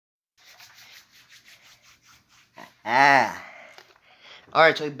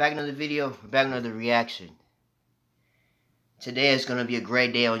Alright, so we're back another video, we're back another reaction. Today is going to be a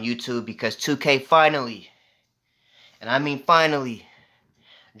great day on YouTube because 2K finally, and I mean finally,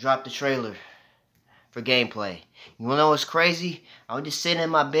 dropped the trailer for gameplay. You wanna know what's crazy? I was just sitting in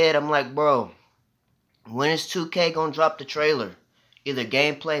my bed, I'm like, bro, when is 2K gonna drop the trailer? Either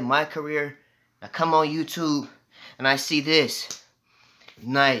gameplay, my career. I come on YouTube, and I see this.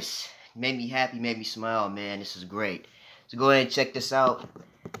 Nice. Made me happy, made me smile, man. This is great. So go ahead and check this out.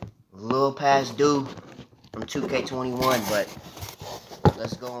 A little past due from 2K21, but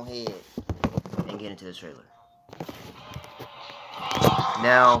let's go ahead and get into the trailer.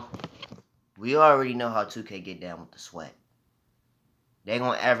 Now, we already know how 2K get down with the sweat. They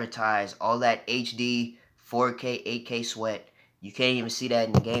gonna advertise all that HD, 4K, 8K sweat. You can't even see that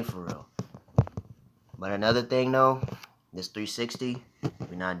in the game for real. But another thing though, this 360,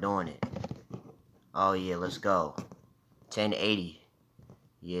 we're not doing it. Oh yeah, let's go. 1080.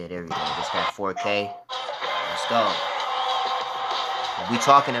 Yeah, there we go. This got 4K. Let's go. What we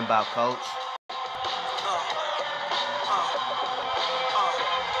talking about, coach?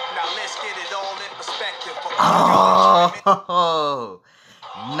 Now let's get it all in perspective. Oh,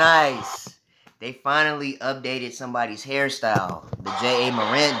 nice. They finally updated somebody's hairstyle. The J.A.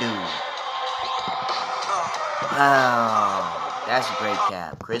 Morant dude. Wow. That's a great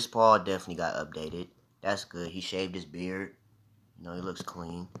cap. Chris Paul definitely got updated. That's good. He shaved his beard. You know, he looks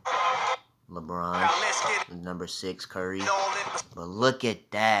clean. LeBron. Number 6, Curry. But look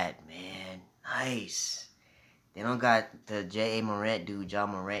at that, man. Nice. They don't got the J.A. Morant dude,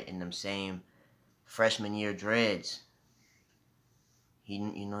 John Morant, in them same freshman year dreads. He,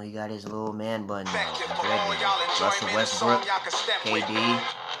 you know, he got his little man bun now. Russell Westbrook, KD,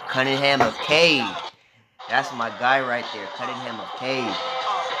 Cunningham of Cade. That's my guy right there, Cunningham of Cade.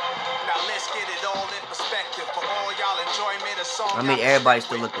 I mean, everybody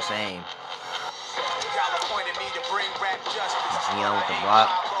still look the same. Zion with the block.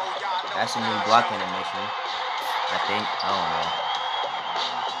 That's a new block animation, I think. I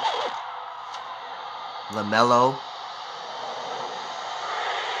don't know. LaMelo.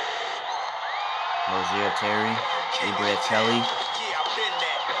 Rozier Terry, Ibra Kelly.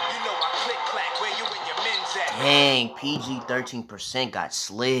 Dang, PG 13% got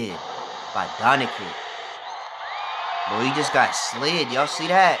slid by Donikit. Bro, he just got slid. Y'all see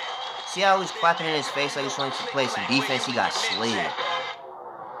that? See how he was clapping in his face like he was trying to play some defense? He got slid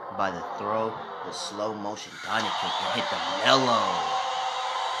by the throw, the slow motion Donikit and hit the mellow.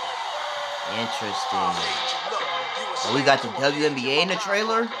 Interesting. Oh, we got the WNBA in the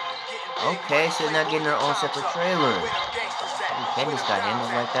trailer? Okay, so they're not getting their own separate trailer. Candace got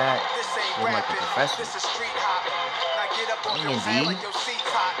handled like that. Looking like the professor. Indeed.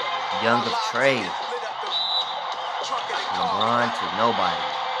 Young of Trey. LeBron to nobody.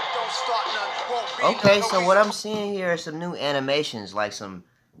 Okay, so what I'm seeing here is some new animations, like some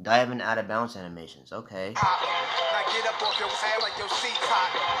diving out of bounds animations. Okay.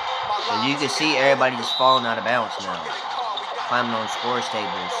 So you can see everybody just falling out of bounds now. Climbing on scores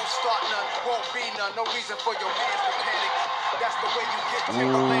tables.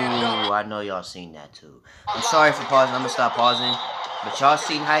 Ooh, I know y'all seen that too. I'm sorry for pausing. I'm gonna stop pausing. But y'all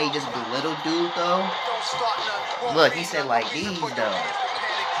seen how he just belittled dude though? Look, he said like these though.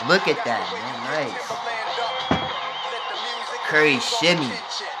 Look at that, man. Nice. Curry shimmy.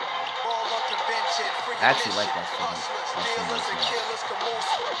 I actually like that shimmy.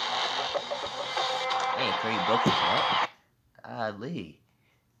 Hey, Curry broke his neck. Golly.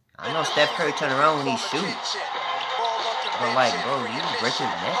 I know Steph Curry turn around when he shoots. But like, bro, you break his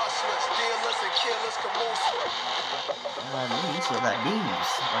neck? Golly, he still got these.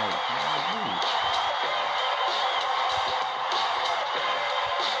 Like, golly.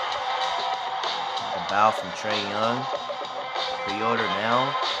 The bow from Trae Young. Pre-order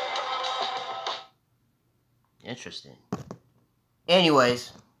now. Interesting.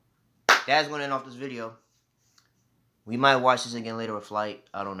 Anyways, that's going to end off this video. We might watch this again later with Flight.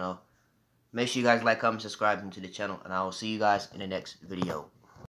 I don't know. Make sure you guys like, comment, subscribe to the channel. And I will see you guys in the next video.